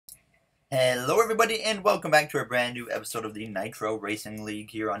Hello everybody and welcome back to a brand new episode of the Nitro Racing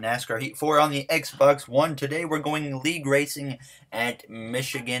League here on NASCAR Heat 4 on the Xbox One. Today we're going league racing at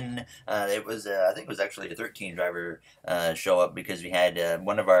Michigan. I think it was actually a 13 driver show up because we had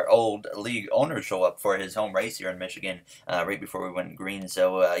one of our old league owners show up for his home race here in Michigan right before we went green.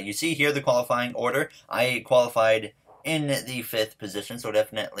 So you see here the qualifying order. I qualified in the 5th position, so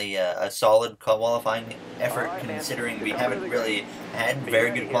definitely a solid qualifying effort considering we haven't really had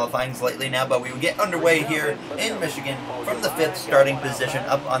very good qualifyings lately now, but we would get underway here in Michigan from the 5th starting position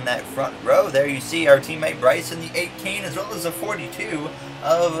up on that front row. There you see our teammate Bryce in the 18 as well as a 42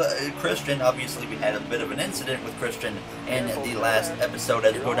 of Christian. Obviously we had a bit of an incident with Christian in the last episode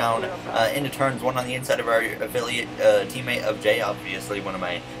as we go down into turns 1 on the inside of our affiliate teammate of Jay, obviously one of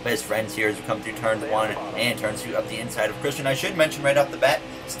my best friends here as we come through turns 1 and turns 2 up the inside of Christian. I should mention right off the bat,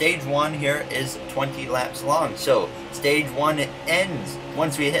 stage 1 here is 20 laps long, so stage 1 ends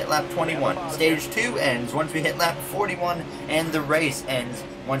once we hit lap 21, stage 2 ends once we hit lap 41, and the race ends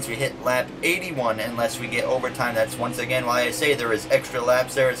once we hit lap 81 unless we get overtime. That's once again why I say there is extra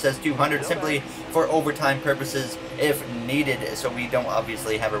laps there. It says 200 simply for overtime purposes if needed, so we don't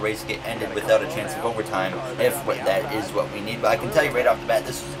obviously have a race get ended without a chance of overtime if that is what we need. But I can tell you right off the bat,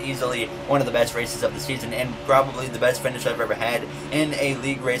 this was easily one of the best races of the season and probably the best finish I've ever had in a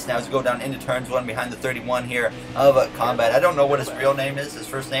league race. Now as we go down into turns 1 behind the 31 here of Combat. I don't know what his real name is, his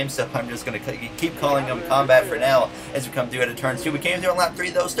first name, so I'm just going to keep calling him Combat for now as we come through into turns 2. We came through on lap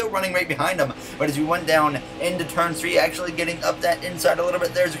 3 though, still running right behind him, but as we went down into turn 3, actually getting up that inside a little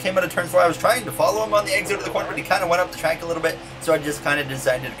bit there as we came out of turn 4, I was trying to follow him on the exit of the corner, but he kind of went up the track a little bit, so I just kind of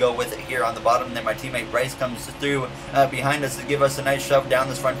decided to go with it here on the bottom. And then my teammate Bryce comes through behind us to give us a nice shove down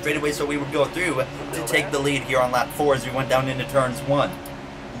this front straightaway, so we would go through to take the lead here on lap 4 as we went down into turns 1.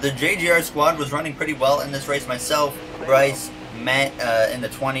 The JGR squad was running pretty well in this race. Myself, Bryce, Matt in the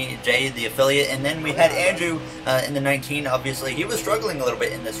 20, Jay the affiliate, and then we had Andrew in the 19. Obviously he was struggling a little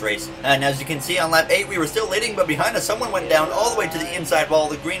bit in this race, and as you can see on lap 8 we were still leading, but behind us someone went down all the way to the inside wall.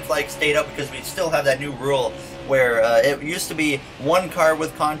 The green flag stayed up because we still have that new rule where it used to be 1 car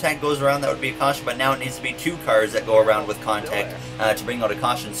with contact goes around, that would be a caution, but now it needs to be 2 cars that go around with contact to bring out a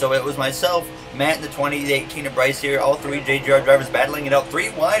caution. So it was myself, Matt in the 20, the 18 of Bryce here, all 3 JGR drivers battling it out 3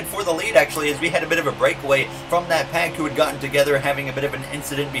 wide for the lead actually, as we had a bit of a breakaway from that pack who had gotten together, having a bit of an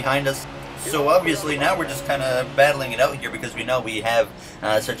incident behind us. So obviously now we're just kind of battling it out here because we know we have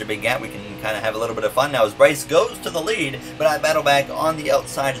such a big gap. We can kind of have a little bit of fun now as Bryce goes to the lead, but I battle back on the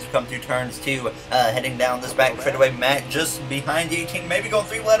outside as we come through turns 2, heading down this back straightaway. Matt just behind the 18, maybe going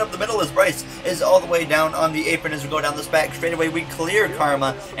 3 wide up the middle as Bryce is all the way down on the apron. As we go down this back straightaway, we clear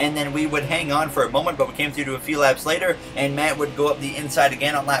Karma, and then we would hang on for a moment, but we came through to a few laps later, and Matt would go up the inside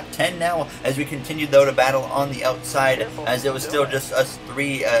again on lap 10 now, as we continued though to battle on the outside, as it was still just us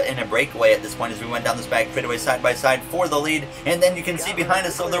 3 in a breakaway at this point as we went down this back straightaway side by side for the lead. And then you can see behind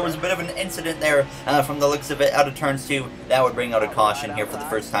us, so there was a bit of an incident there from the looks of it out of turns 2. That would bring out a caution here for the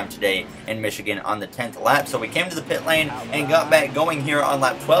first time today in Michigan on the 10th lap. So we came to the pit lane and got back going here on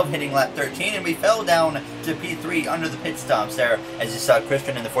lap 12, hitting lap 13, and we fell down to P3 under the pit stops there. As you saw,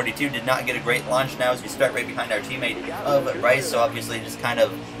 Christian in the 42 did not get a great launch now as we start right behind our teammate of Bryce, so obviously just kind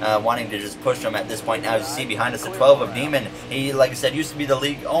of wanting to just push him at this point. Now as you see behind us, the 12 of Demon, he, like I said, used to be the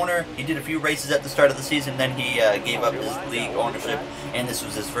league owner. He did a few races at the start of the season, then he gave up his league ownership, and this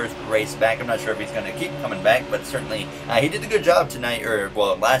was his first race back. I'm not sure if he's going to keep coming back, but certainly he did a good job tonight, or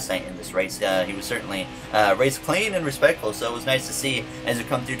well, last night in this race. He was certainly raced clean and respectful, so it was nice to see as we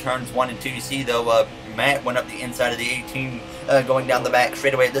come through turns 1 and 2. You see though, Matt went up the inside of the 18, going down the back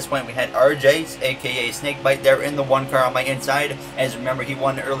straightaway. At this point we had RJ, aka Snakebite, there in the 1 car on my inside, as remember he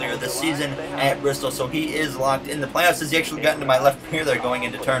won earlier this season at Bristol, so he is locked in the playoffs, as he actually got into my left rear there going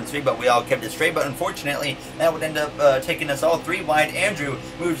into turn 3, but we all kept it straight. But unfortunately that would end up taking us all 3 wide. Andrew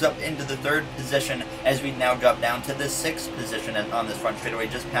moves up into the 3rd position as we now drop down to the 6th position on this front straightaway,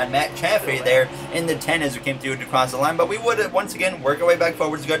 just behind Matt Chaffee there in the 10 as we came through to cross the line. But we would once again work our way back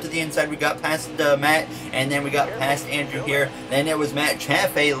forwards, got to the inside, we got past Matt, and then we got past Andrew here. Then it was Matt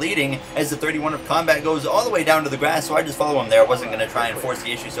Chaffee leading as the 31 of Combat goes all the way down to the grass, so I just follow him there. I wasn't going to try and force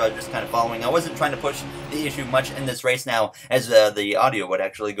the issue, so I was just kind of following. I wasn't trying to push the issue much in this race now, as the audio would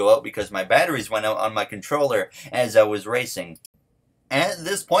actually go out because my batteries went out on my controller as I was racing. At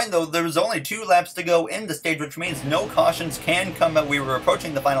this point, though, there was only 2 laps to go in the stage, which means no cautions can come out. We were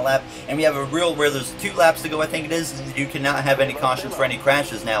approaching the final lap, and we have a rule where there's 2 laps to go, I think it is. You cannot have any cautions for any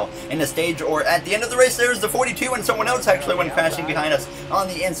crashes now in the stage, or at the end of the race, there's the 42, and someone else actually went crashing behind us on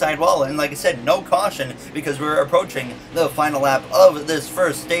the inside wall. And like I said, no caution because we're approaching the final lap of this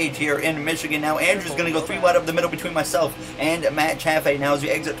first stage here in Michigan. Now Andrew's going to go 3 wide up the middle between myself and Matt Chaffee. Now as we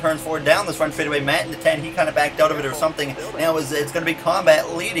exit turns 4 down this front straightaway, Matt in the 10, he kind of backed out of it or something. Now it's going to be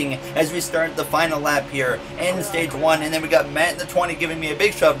Combat leading as we start the final lap here in stage 1, and then we got Matt in the 20 giving me a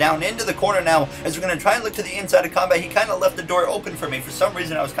big shove down into the corner now as we're going to try and look to the inside of Combat. He kind of left the door open for me. For some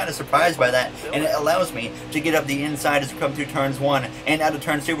reason I was kind of surprised by that, and it allows me to get up the inside as we come through turns 1 and out of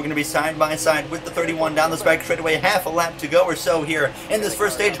turns 2. We're going to be side by side with the 31 down this back straightaway, half a lap to go or so here in this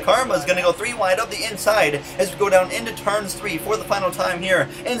first stage. Karma is going to go 3 wide up the inside as we go down into turns 3 for the final time here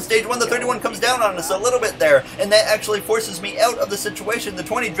in stage 1. The 31 comes down on us a little bit there, and that actually forces me out of the situation. The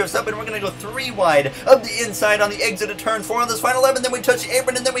 20 drifts up, and we're going to go 3 wide up the inside on the exit of turn 4 on this final lap, and then we touch the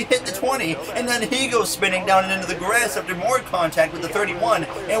apron, and then we hit the 20, and then he goes spinning down and into the grass after more contact with the 31,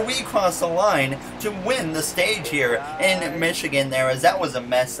 and we cross the line to win the stage here in Michigan there, as that was a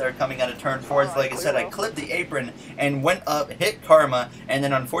mess there coming out of turn 4. Like I said, I clipped the apron and went up, hit Karma, and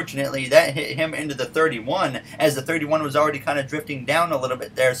then unfortunately that hit him into the 31, as the 31 was already kind of drifting down a little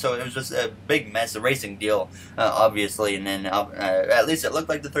bit there, so it was just a big mess, a racing deal, obviously, and then at least it looked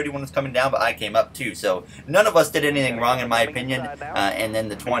like the 31 was coming down, but I came up too, so none of us did anything wrong in my opinion, and then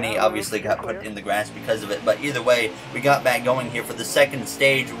the 20 obviously got put in the grass because of it. But either way, we got back going here for the second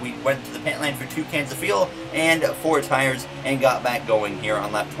stage. We went to the pit lane for 2 cans of fuel and 4 tires and got back going here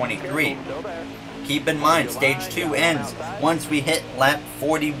on lap 23. Keep in mind, stage 2 ends once we hit lap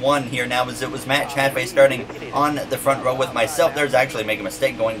 41 here now, as it was Matt Chaffee starting on the front row with myself. There's actually making a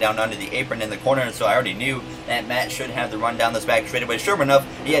mistake going down onto the apron in the corner, and so I already knew that Matt should have the run down this back straightaway. Sure enough,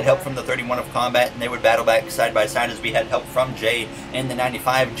 he had help from the 31 of Combat, and they would battle back side by side as we had help from Jay in the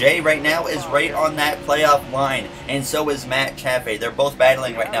 95. Jay right now is right on that playoff line, and so is Matt Chaffee. They're both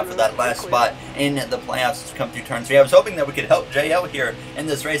battling right now for that last spot in the playoffs to come through turn 3. I was hoping that we could help Jay out here in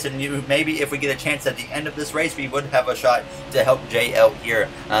this race, and maybe if we get a chance at the end of this race, we would have a shot to help Jay out here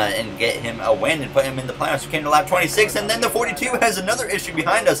and get him a win and put him in the playoffs. We came to lap 26, and then the 42 has another issue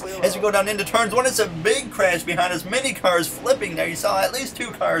behind us as we go down into turns 1. It's a big crash behind us, many cars flipping there. You saw at least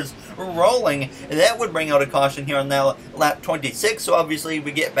 2 cars rolling. That would bring out a caution here on now lap 26, so obviously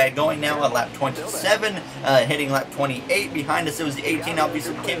we get back going now on lap 27, hitting lap 28 behind us. It was the 18,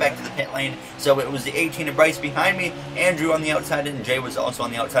 obviously we came back to the pit lane, so it was the 18 of Bryce behind me, Andrew on the outside, and Jay was also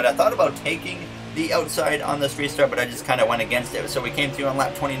on the outside. I thought about taking the outside on this restart, but I just kind of went against it. So we came through on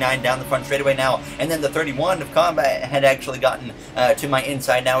lap 29 down the front straightaway now, and then the 31 of Combat had actually gotten to my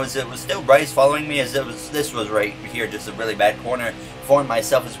inside now, as it was still Bryce following me, as this was right here, just a really bad corner for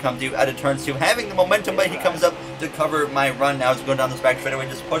myself as we come through out of turns 2, having the momentum, but he comes up to cover my run now as we go down this back straightaway,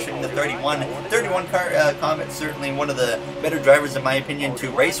 just pushing the 31 car. Combat certainly one of the better drivers in my opinion to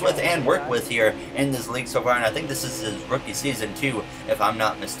race with and work with here in this league so far, and I think this is his rookie season too, if I'm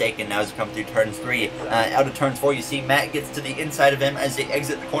not mistaken. Now as we come through turns 3, out of turns 4, you see Matt gets to the inside of him as they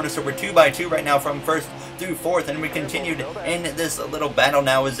exit the corner, so we're 2 by 2 right now from first through 4th, and we continued in this little battle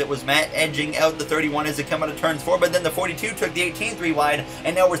now, as it was Matt edging out the 31 as they come out of turns 4, but then the 42 took the 18 3 wide,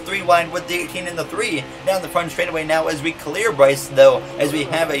 and now we're 3 wide with the 18 and the 3 down the front straightaway now as we clear Bryce, though, as we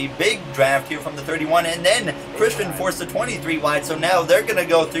have a big draft here from the 31, and then Christian forced the 23 wide, so now they're going to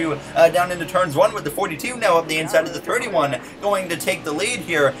go through down into turns 1 with the 42 now up the inside of the 31, going to take the lead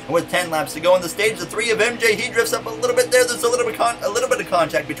here with 10 laps to go on the stage. The 3 of MJ, he drifts up a little bit there. There's a little bit of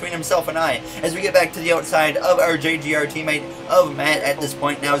contact between himself and I as we get back to the outside of our JGR teammate of Matt at this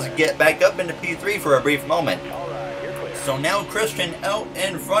point now, as we get back up into P3 for a brief moment. So now Christian out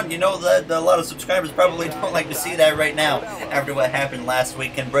in front. You know that a lot of subscribers probably don't like to see that right now after what happened last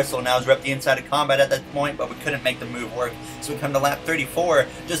week in Bristol. Now we're up the inside of Combat at that point, but we couldn't make the move work. So we come to lap 34,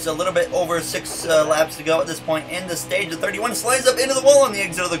 just a little bit over 6 laps to go at this point in the stage. The 31 slides up into the wall on the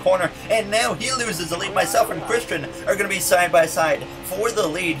exit of the corner, and now he loses the lead. Myself and Christian are going to be side by side for the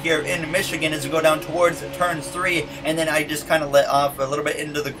lead here in Michigan as we go down towards turns 3, and then I just kind of let off a little bit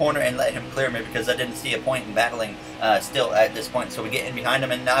into the corner and let him clear me because I didn't see a point in battling still at this point. So we get in behind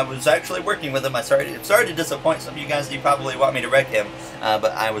him, and I was actually working with him. I'm sorry to disappoint some of you guys. You probably want me to wreck him,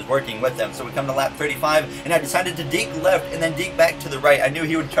 but I was working with him. So we come to lap 35, and I decided to deke left and then deke back to the right. I knew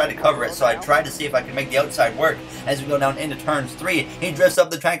he would try to cover it, so I tried to see if I could make the outside work as we go down into turns 3. He drifts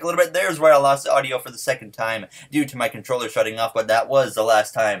up the track a little bit. There's where I lost the audio for the second time due to my controller shutting off, but that was the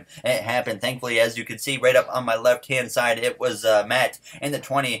last time it happened. Thankfully, as you can see right up on my left hand side, it was Matt in the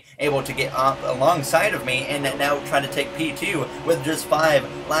 20 able to get up alongside of me and now trying to take take P2 with just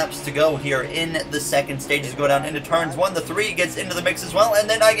 5 laps to go here in the second stage. As we go down into turns 1, the 3 gets into the mix as well, and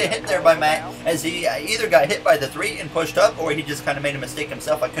then I get hit there by Matt as he either got hit by the 3 and pushed up, or he just kind of made a mistake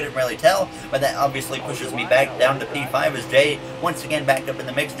himself. I couldn't really tell, but that obviously pushes me back down to P5 as Jay once again back up in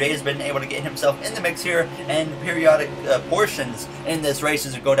the mix. Jay has been able to get himself in the mix here and periodic portions in this race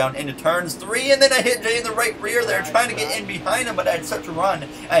as we go down into turns 3, and then I hit Jay in the right rear there trying to get in behind him, but I had such a run.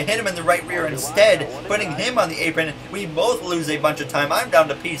 I hit him in the right rear instead, putting him on the apron. We both lose a bunch of time. I'm down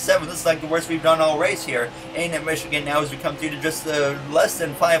to P7. This is like the worst we've done all race here in Michigan now as we come through to just less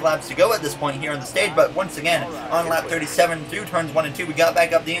than 5 laps to go at this point here on the stage. But once again, on lap 37 through turns 1 and 2, we got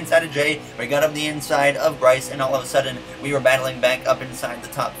back up the inside of Jay, we got up the inside of Bryce, and all of a sudden we were battling back up inside the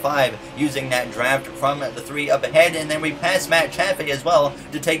top 5 using that draft from the 3 up ahead, and then we passed Matt Chaffee as well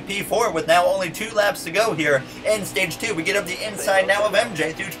to take P4 with now only 2 laps to go here in stage 2. We get up the inside now of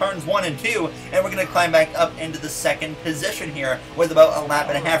MJ through turns 1 and 2, and we're going to climb back up into the second position here with about a lap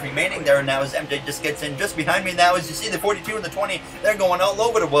and a half remaining there now as MJ just gets in just behind me now. As you see, the 42 and the 20, they're going all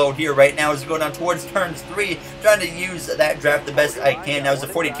over the world here right now as we go down towards turns 3, trying to use that draft the best I can. Now as the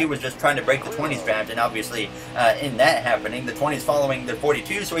 42 was just trying to break the 20's draft, and obviously in that happening, the 20's following the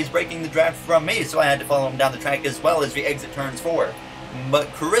 42, so he's breaking the draft from me, so I had to follow him down the track as well as we exit turns 4.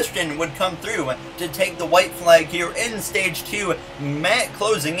 But Christian would come through to take the white flag here in stage 2. Matt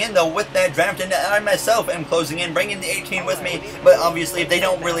closing in though with that draft, and I myself am closing in, bringing the 18 with me. But obviously if they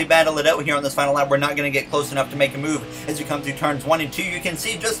don't really battle it out here on this final lap, we're not going to get close enough to make a move. As we come through turns 1 and 2, you can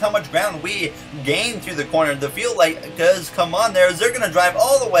see just how much ground we gain through the corner. The field light does come on there as they're going to drive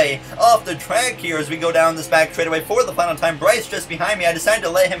all the way off the track here as we go down this back straightaway for the final time. Bryce just behind me. I decided to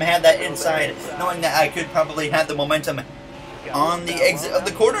let him have that inside, knowing that I could probably have the momentum on the exit of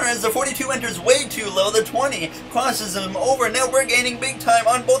the corner as the 42 enters way too low. The 20 crosses him over. Now we're gaining big time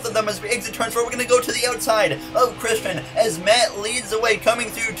on both of them as we exit turns 4. We're going to go to the outside of Christian as Matt leads the way, coming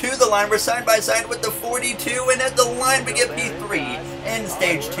through to the line. We're side by side with the 42, and at the line we get P3 in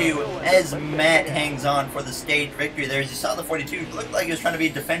stage 2 as Matt hangs on for the stage victory there. As you saw, the 42 looked like he was trying to be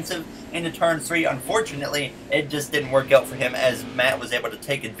defensive into turn 3. Unfortunately, it just didn't work out for him as Matt was able to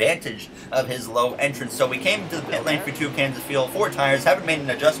take advantage of his low entrance. So we came to the pit lane for 2 cans of fuel, 4 tires, haven't made an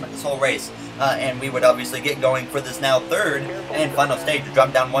adjustment this whole race, and we would obviously get going for this now third and final stage to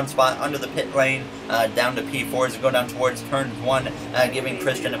drop down 1 spot under the pit lane, down to P4 as we go down towards turns 1, giving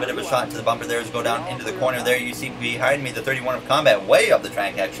Christian a bit of a shot to the bumper there as we go down into the corner there. You see behind me the 31 of Combat way up the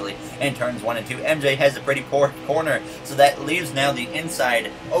track actually in turns 1 and 2. MJ has a pretty poor corner, so that leaves now the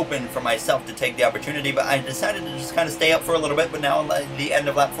inside open for myself to take the opportunity, but I decided to just kind of stay up for a little bit. But now at the end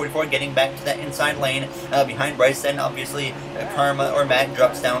of lap 44, getting back to that inside lane behind Bryce, then obviously Karma or Matt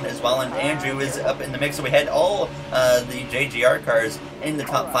drops down as well, and Andrew is up in the mix. So we had all the JGR cars in the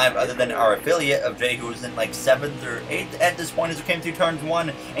top 5 other than our affiliate of Jay, who was in like 7th or 8th at this point as we came through turns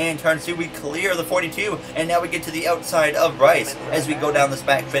 1 and turns 2. We clear the 42, and now we get to the outside of Bryce as we go down this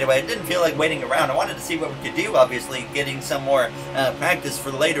back straightaway. I didn't feel like waiting around. I wanted to see what we could do, obviously getting some more practice for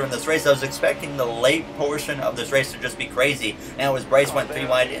later in this race. I was expecting the late portion of this race to just be crazy. Now as Bryce went 3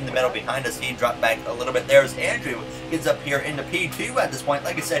 wide in the middle behind us, he dropped back a little bit there as Andrew gets up here into P2 at this point.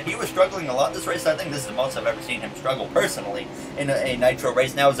 Like I said, he was struggling a lot this race. I think this is the most I've ever seen him struggle personally in a Nitro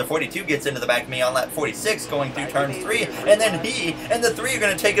race. Now as the 42 gets into the back of me on lap 46 going through turns 3, and then he and the 3 are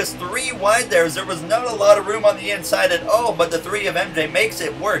going to take us 3 wide there as there was not a lot of room on the inside at all, but the 3 of MJ makes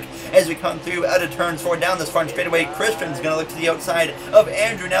it work as we come through out of turns 4 down this front straightaway. Christian's going to look to the outside of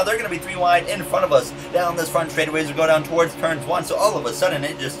Andrew. Now they're going to be 3 wide in front of us down this front straightaway as we go down towards turns 1. So all of a sudden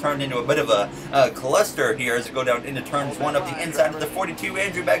it just turned into a bit of a cluster here as we go down into turns 1 up the inside of the 42.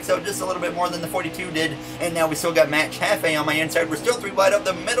 Andrew backs out just a little bit more than the 42 did, and now we still got Matt Chaffee on my inside. We're still 3 wide up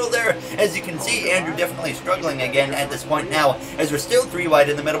the middle there. As you can see, Andrew definitely struggling again at this point now as we're still 3 wide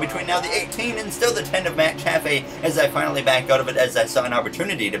in the middle between now the 18 and still the 10 of Matt Chaffee as I finally back out of it, as I saw an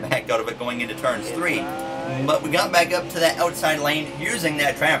opportunity to back out of it going into turns 3. But we got back up to that outside lane using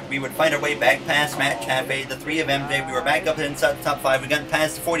that trap. We would find our way back past Matt Chaffee, the 3 of MJ. We were back up inside the top 5. We got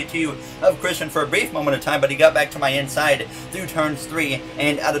past the 42 of Christian for a brief moment of time, but he got back to my inside through turns 3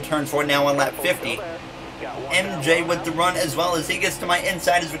 and out of turns 4 now on lap 50. MJ with the run as well as he gets to my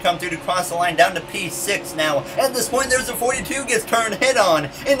inside as we come through to cross the line down to P6 now. At this point, there's a 42 gets turned head on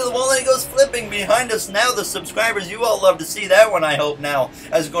into the wall and he goes flipping behind us. Now the subscribers, you all love to see that one, I hope now,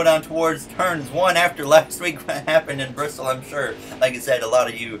 as we go down towards turns 1 after last week what happened in Bristol. I'm sure, like I said, a lot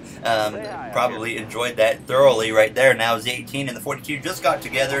of you probably enjoyed that thoroughly right there. Now as the 18 and the 42 just got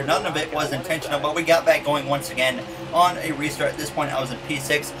together. None of it was intentional, but we got back going once again on a restart. At this point, I was in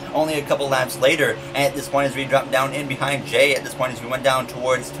P6, only a couple laps later. At this point, as we dropped down in behind Jay, at this point, as we went down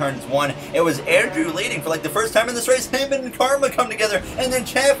towards turns 1, it was Andrew leading for like the first time in this race. Him and Karma come together, and then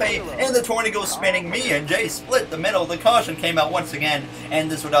Chaffee and the Tornado spinning. Me and Jay split the middle. The caution came out once again, and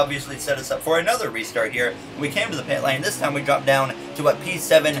this would obviously set us up for another restart here. We came to the pit lane. This time we dropped down to what,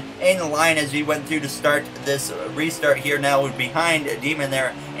 P7 in line as we went through to start this restart here. Now we're behind Demon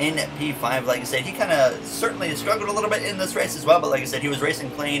there in P5. Like I said, he kind of certainly struggled a little bit in this race as well, but like I said, he was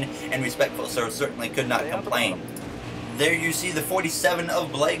racing clean and respectful, so certainly could not complain. There you see the 47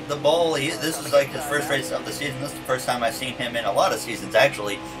 of Blake, the bull. This is like his first race of the season. This is the first time I've seen him in a lot of seasons,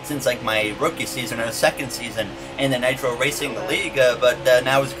 actually, since like my rookie season or second season in the Nitro Racing League. But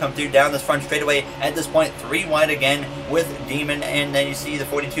now he's come through down this front straightaway. At this point, 3 wide again with Demon, and then you see the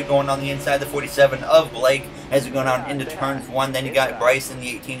 42 going on the inside, the 47 of Blake as we go down into turns 1. Then you got Bryce in the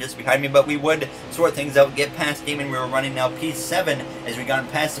 18 just behind me, but we would sort things out, get past Demon. We were running now P7 as we got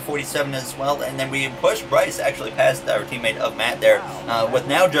past the 47 as well, and then we pushed Bryce actually past our teammate of Matt there with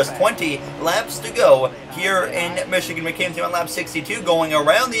now just 20 laps to go here in Michigan. We came through on lap 62, going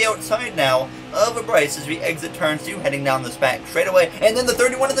around the outside now of Bryce as we exit turn 2, heading down this back straightaway, and then the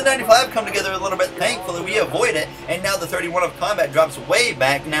 31 and the 95 come together a little bit. Thankfully we avoid it, and now the 31 of Combat drops way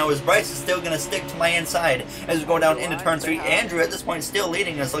back now as Bryce is still going to stick to my inside as we go down into turn 3. Andrew at this point still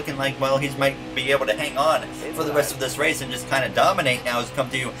leading, is looking like, well, he might be able to hang on for the rest of this race and just kind of dominate now as we come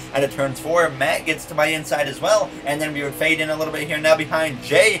through out of turns 4. Matt gets to my inside as well, and then we would fade in a little bit here now behind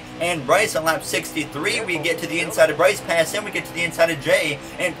Jay and Bryce on lap 63. We get to the inside of Bryce, pass him, we get to the inside of Jay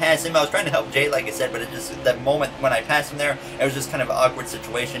and pass him. I was trying to help Jay, like I said, but it just, that moment when I passed him there, it was just kind of an awkward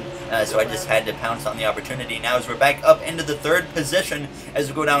situation, so I just had to pounce on the opportunity. Now as we're back up into the 3rd position as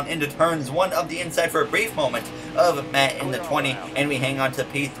we go down into turns 1 of the inside for a brief moment of Matt in the 20, and we hang on to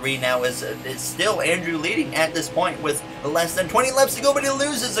P3 now as it's still Andrew leading at this point with less than 20 laps to go, but he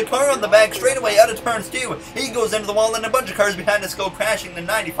loses a car on the back straightaway out of turns 2. He goes into the wall, and a bunch of cars behind us go crashing. The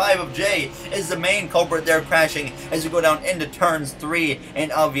 95 of Jay is the main culprit there, crashing as we go down into turns 3,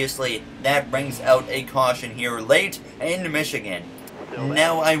 and obviously that brings out a caution here late in Michigan.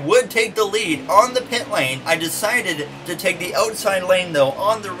 Now, I would take the lead on the pit lane. I decided to take the outside lane, though,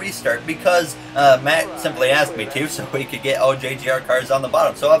 on the restart because Matt simply asked me to, so we could get all JGR cars on the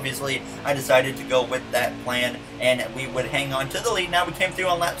bottom. So, obviously, I decided to go with that plan, and we would hang on to the lead. Now, we came through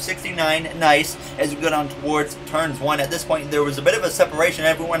on lap 69, nice, as we go down towards turns 1. At this point, there was a bit of a separation.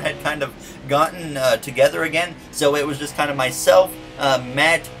 Everyone had kind of gotten together again, so it was just kind of myself,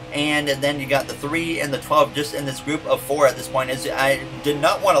 Matt, and then you got the 3 and the 12 just in this group of 4 at this point. As I did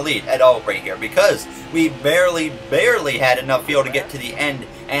not want to lead at all right here because we barely had enough fuel to get to the end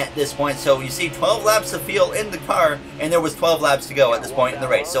at this point. So you see 12 laps of fuel in the car, and there was 12 laps to go at this point in the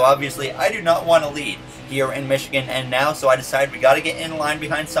race. So obviously I do not want to lead here in Michigan, and now so I decided we got to get in line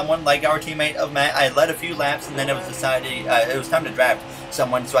behind someone like our teammate of Matt. I led a few laps, and then it was decided it was time to draft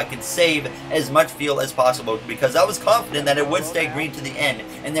someone so I could save as much fuel as possible because I was confident that it would stay green to the end.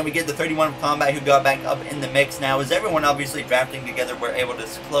 And then we get the 31 of Combat who got back up in the mix. Now as everyone obviously drafting together, we're able to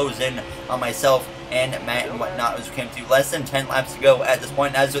close in on myself and Matt and whatnot as we came to less than 10 laps to go at this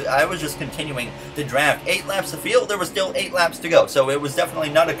point. As I was just continuing to draft 8 laps of field, there was still 8 laps to go. So it was definitely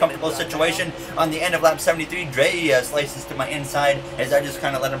not a comfortable situation. On the end of lap 73, Dre slices to my inside as I just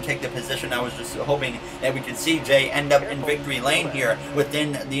kind of let him take the position. I was just hoping that we could see Jay end up in victory lane here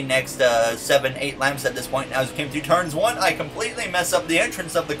within the next 7-8 laps at this point. Now as we came through turns 1, I completely mess up the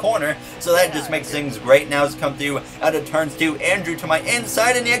entrance of the corner, so that just makes things great. Now as we come through out of turns 2, Andrew to my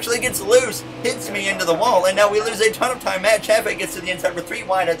inside, and he actually gets loose, hits me into the wall, and now we lose a ton of time. Matt Chaffee gets to the inside for 3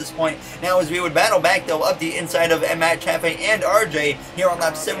 wide at this point. Now as we would battle back though up the inside of Matt Chaffee and RJ here on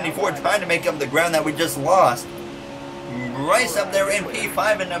lap 74, trying to make up the ground that we just lost. Bryce up there in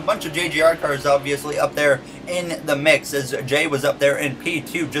P5 and a bunch of JGR cars obviously up there in the mix as Jay was up there in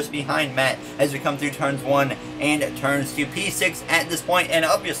P2 just behind Matt as we come through turns 1 and turns 2. P6 at this point, and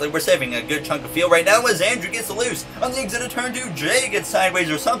obviously we're saving a good chunk of fuel right now as Andrew gets loose on the exit of turn 2. Jay gets sideways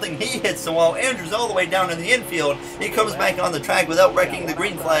or something, he hits the wall. Andrew's all the way down in the infield. He comes back on the track without wrecking the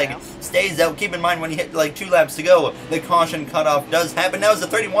green flag, stays out. Keep in mind when you hit like 2 laps to go, the caution cutoff does happen. Now as the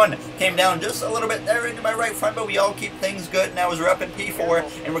 31 came down just a little bit there into my right front, but we all keep things good. Now as we're up in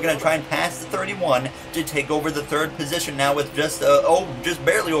P4 and we're going to try and pass the 31 to take over the 3rd position now with just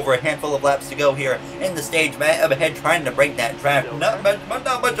barely over a handful of laps to go here in the stage. Matt up ahead trying to break that draft. Not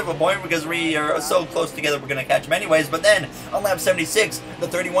much of a point because we are so close together we're going to catch him anyways. But then on lap 76, the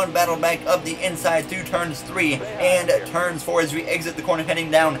 31 battled back up the inside through turns 3 and turns 4 as we exit the corner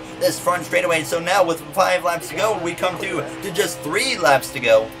heading down this front straightaway. So now with 5 laps to go, we come to just 3 laps to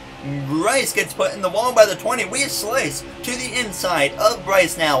go. Bryce gets put in the wall by the 20. We slice to the inside of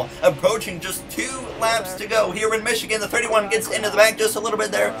Bryce now, approaching just 2 laps to go here in Michigan. The 31 gets into the back just a little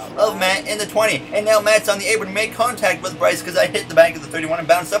bit there of Matt in the 20. And now Matt's on the apron to make contact with Bryce because I hit the back of the 31 and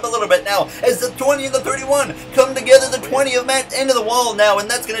bounced up a little bit now as the 20 and the 31 come together. The 20 of Matt into the wall now, and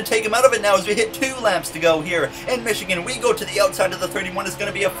that's going to take him out of it now as we hit 2 laps to go here in Michigan. We go to the outside of the 31. It's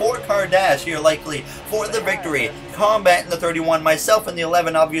going to be a 4-car dash here likely for the victory. Combat in the 31, myself in the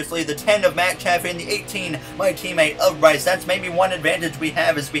 11, obviously the 10 of Matt Chaffee and the 18, my teammate of Bryce. That's maybe one advantage we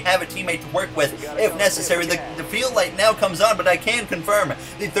have, is we have a teammate to work with if necessary. The field light now comes on, but I can confirm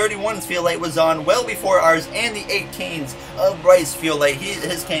the 31's field light was on well before ours, and the 18's of Bryce field light,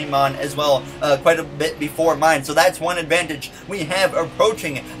 his came on as well quite a bit before mine. So that's one advantage we have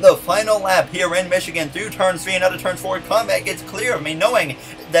approaching the final lap here in Michigan through turns 3 and out of turns 4. Combat gets clear of me, knowing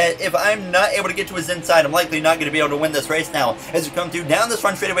that if I'm not able to get to his inside, I'm likely not going to be able to win this race now. As we come through down this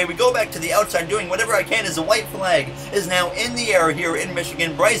front straightaway, we go back to the outside, doing whatever I can as the white flag is now in the air here in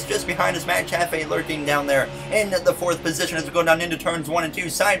Michigan. Bryce just behind us, Matt Chaffee lurking down there in the 4th position as we go down into turns 1 and 2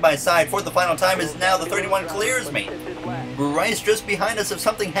 side by side for the final time, as now the 31 clears me. Bryce just behind us. If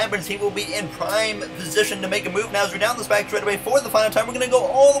something happens, he will be in prime position to make a move now as we're down this back straightaway for the final time. We're going to go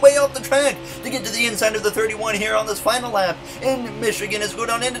all the way off the track to get to the inside of the 31 here on this final lap in Michigan as we go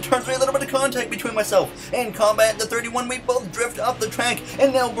down into turns 3. A little bit of contact between myself and Combat the 31. We both drift up the track,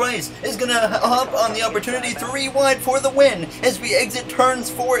 and now Bryce is going to hop on the opportunity 3 wide for the win as we exit turns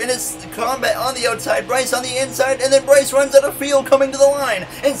 4, and it's Combat on the outside, Bryce on the inside, and then Bryce runs out of field coming to the line,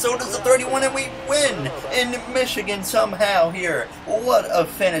 and so does the 31, and we win in Michigan somehow here. What a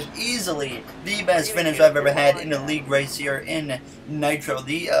finish. Easily the best finish I've ever had in a league race here in Nitro.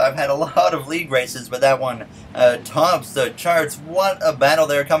 I've had a lot of league races, but that one tops the charts. What a battle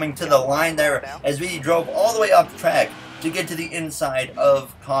there coming to the line there as we drove all the way up the track to get to the inside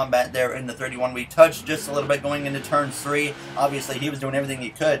of Combat there in the 31. We touched just a little bit going into turns 3. Obviously, he was doing everything he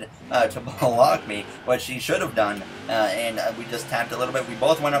could to block me, which he should have done, and we just tapped a little bit. We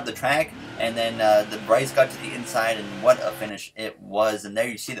both went up the track, and then the Bryce got to the inside, and what a finish it was. And there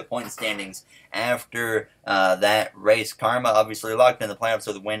you see the point standings after that race. Karma obviously locked in the playoffs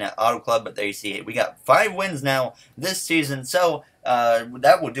with a win at Auto Club, but there you see it. We got 5 wins now this season, so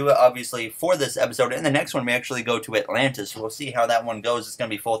that will do it, obviously, for this episode. In the next one, we actually go to Atlanta, so we'll see how that one goes. It's going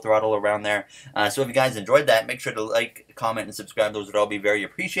to be full throttle around there. So if you guys enjoyed that, make sure to like, comment, and subscribe. Those would all be very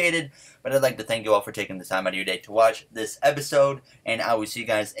appreciated. But I'd like to thank you all for taking the time out of your day to watch this episode, and I will see you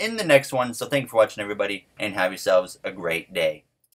guys in the next one. So thank you for watching, everybody, and have yourselves a great day.